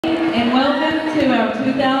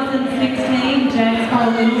2016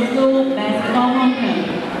 Jacksboro Middle School basketball homecoming.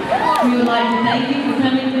 We would like to thank you for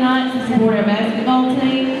coming tonight to support our basketball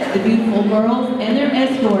team, the beautiful girls, and their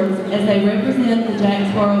escorts as they represent the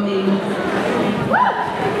Jacksboro Eagles.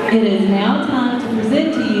 It is now time to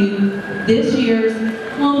present to you this year's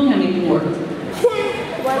homecoming court.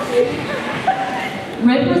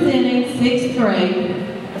 Representing 6th grade,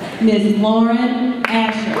 Ms. Lauren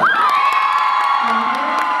Asher.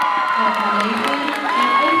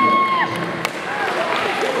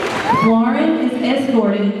 Lauren is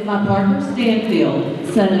escorted by Parker Stanfield,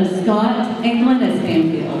 son of Scott and Glenna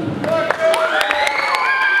Stanfield.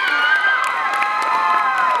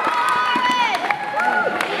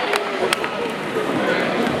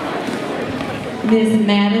 Miss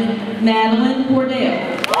Madeline Cordell,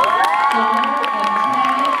 daughter of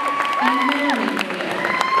Chad and Mary Cordell.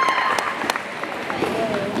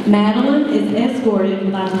 Madeline is escorted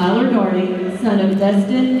by Tyler Darty, son of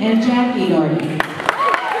Dustin and Jackie Darty.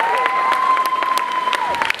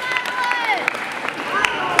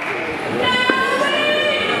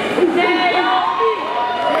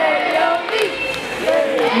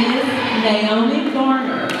 Naomi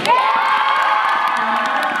Garner.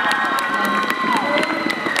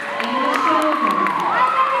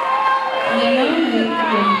 Naomi is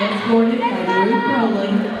escorted by Drew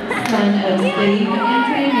Crowley, son of Steve and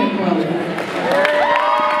Tanya Crowley.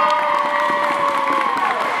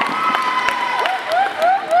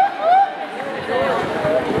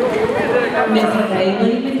 Miss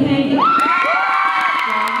Bailey McCaney.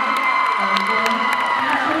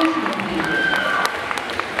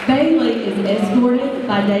 Bailey is escorted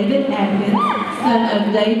by David Atkins, son of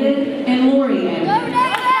David and Lori Atkins.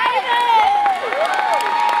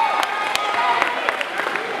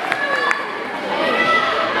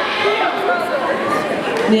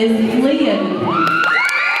 Miss Leah McCaney,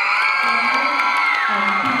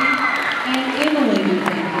 and Emily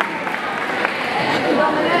McCaney.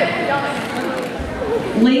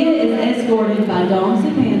 Leah is escorted by Dawn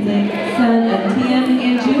Sapancic, son of Tim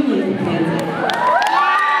and Julie Sapancic.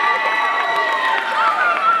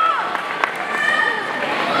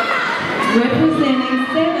 Representing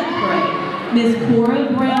 7th grade, Miss Cora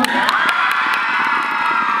Brown.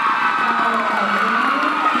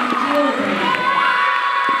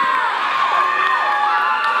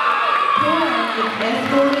 Cora is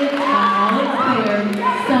escorted by Alex Baird,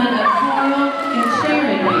 son of Carl and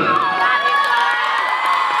Sharon Baird.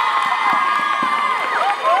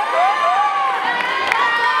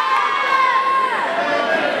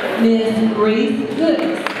 Miss Reese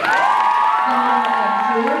Hooks,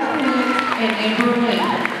 and Amber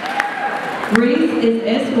Lynn. Reese is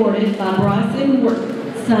escorted by Bryson Work,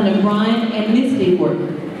 son of Brian and Misty Work.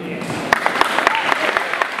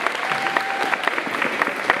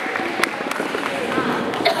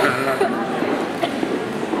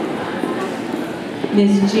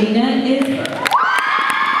 Miss Gina Isber.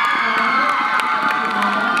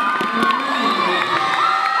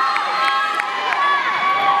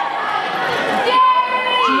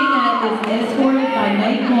 Escorted by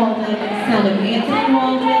Nate Walden, son of Anthony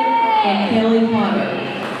Walden and Kelly Potter.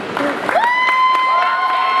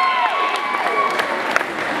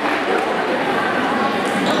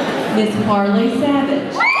 Miss Carly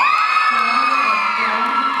Savage.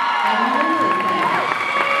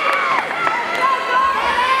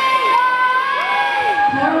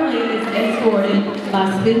 Carly is escorted by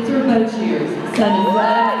Spencer Boshiers, son of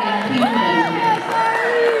Doug and Kim Boshiers.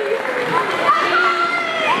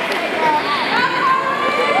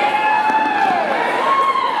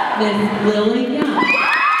 Miss Lily Young.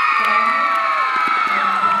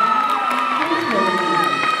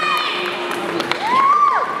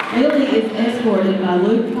 Lily is escorted by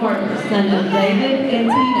Luke Carter, son of David and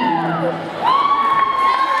Tina Carter.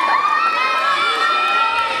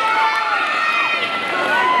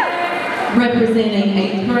 Representing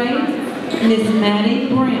 8th grade, Miss Maddie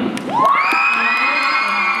Brown.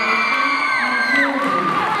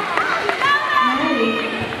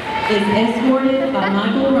 Is escorted by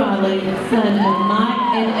Michael Riley, son of Mike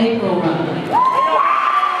and April Riley.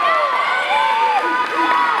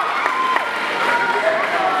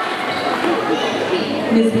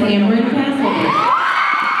 Miss Cameron Castleberry.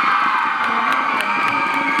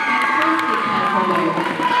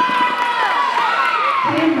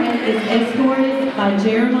 Cameron is escorted by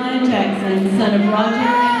Jeremiah Jackson, son of Roger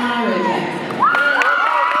and Myra Jackson.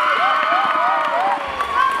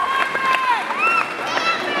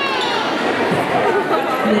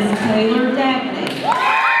 Miss Taylor Dabney,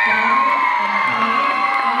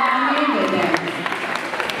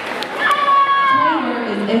 Taylor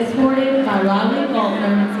is escorted by Riley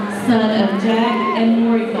Faulkner, son of Jack and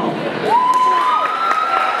Lori Falk.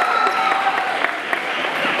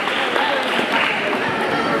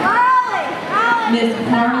 Miss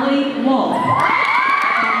Carly Wolf.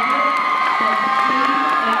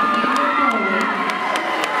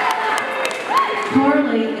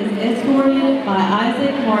 Carly is escorted by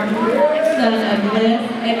Isaac Martin, son of Les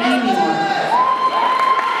and Amy Martin.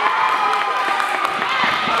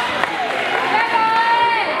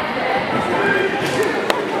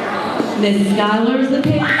 Miss Skylar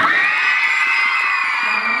Zapata.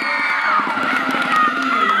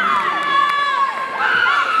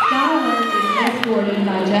 Skylar is escorted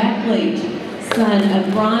by Jack Leach, son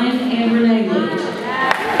of Brian and Renee Leach.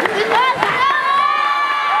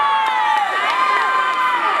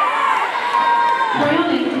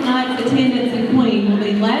 Crowning tonight's attendance and queen will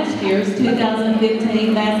be last year's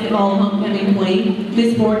 2015 basketball homecoming queen,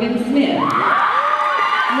 Miss Morgan Smith.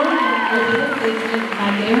 Morgan will be assisted by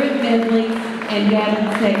Garrett Bentley and Gavin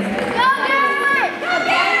Sexton.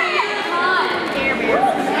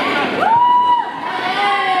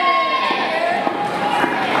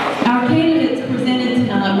 Our candidates presented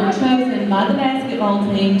tonight were chosen by the basketball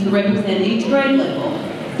team to represent each grade level.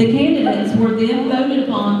 The candidates were then voted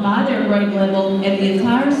upon by their grade level, and the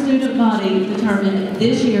entire student body determined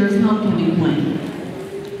this year's homecoming queen.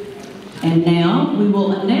 And now we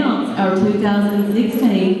will announce our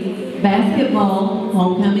 2016 basketball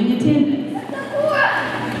homecoming attendance.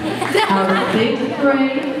 Our 6th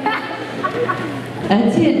grade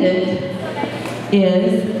attendant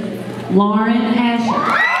is Lauren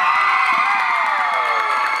Asher.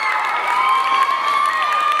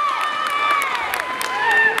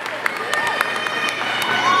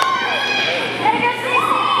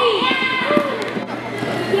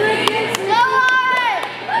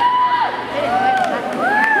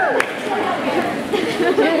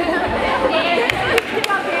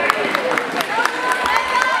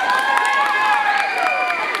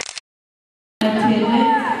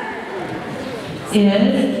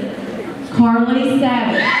 Is Carly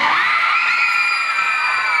Savage.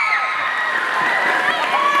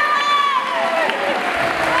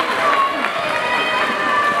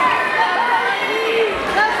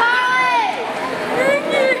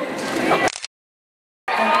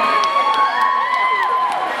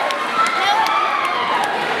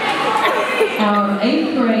 Our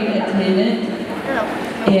 8th grade attendant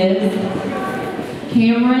is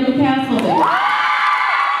Cameron Castleberry.